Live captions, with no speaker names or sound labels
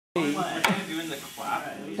Okay,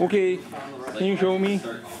 can you show me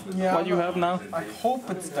what you have now? I hope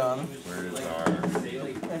it's done. I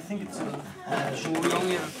think it's done. Well, we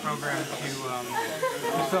only have a program to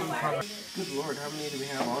Good lord, how many do we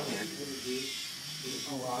have on here?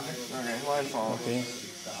 Alright, line follow. Okay.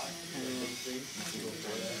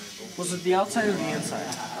 Was it the outside or the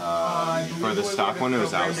inside? For the stock one, it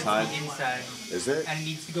was outside. Inside. Is it? And it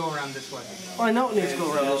needs to go around this way. Oh, I know it needs to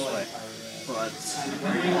go around this way. But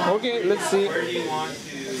Okay, let's see. Where do you want to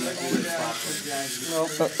do the stop?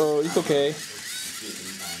 Oh, it's okay.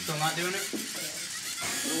 Still not doing it?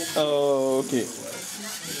 Oh, okay.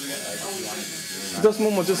 Just a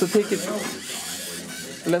moment, just take it.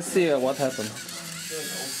 Let's see what happened. I'm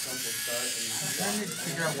trying to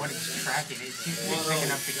figure out what it's tracking. It seems to be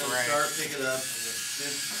picking up the gray. Start picking up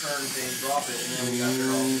this turn thing, drop it, and then we got there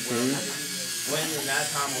all when in that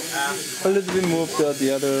time will pass. A little bit move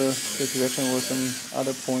the other direction or some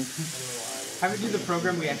other point. How do we do the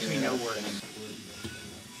program we actually know works?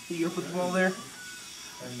 you gonna put the ball there?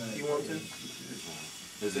 You want to?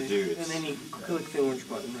 There's a dude. And then you click the orange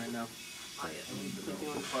button right now. Click the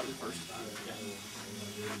orange button first.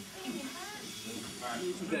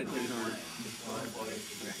 You gotta click it on.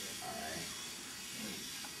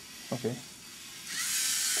 Okay.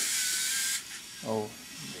 Oh,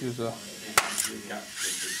 use a.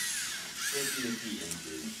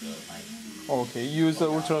 Okay, use the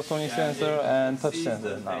ultrasonic sensor and touch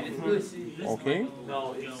sensor now. Okay.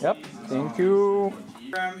 Yep. Thank you.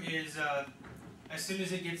 Program is as soon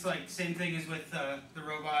as it gets same thing as with the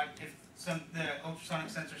robot. If the ultrasonic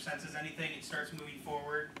sensor senses anything, it starts moving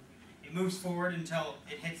forward. It moves forward until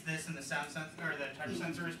it hits this and the sound sensor or the touch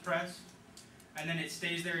sensor is pressed, and then it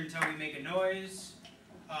stays there until we make a noise.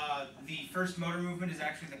 The first motor movement is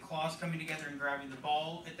actually the claws coming together and grabbing the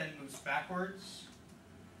ball. It then moves backwards,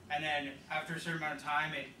 and then after a certain amount of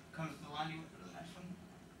time, it comes to the line. You want to go to the next one?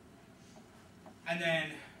 And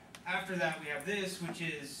then after that, we have this, which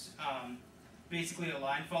is basically a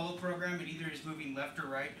line follow program. It either is moving left or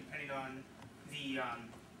right, depending on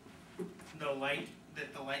the light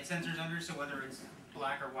that the light sensor's under. So whether it's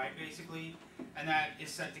black or white, basically, and that is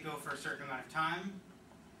set to go for a certain amount of time.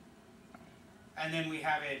 And then we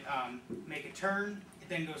have it make a turn. It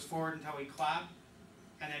then goes forward until we clap,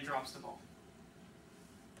 and then drops the ball.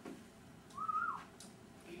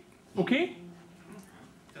 Okay.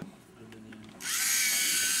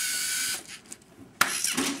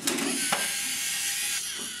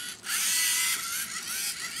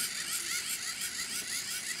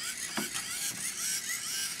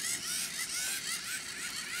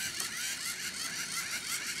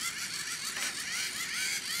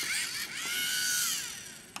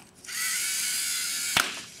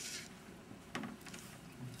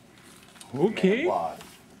 Okay.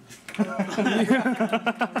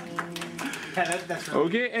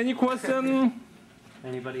 Okay, any question?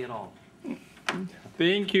 Anybody at all?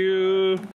 Thank you.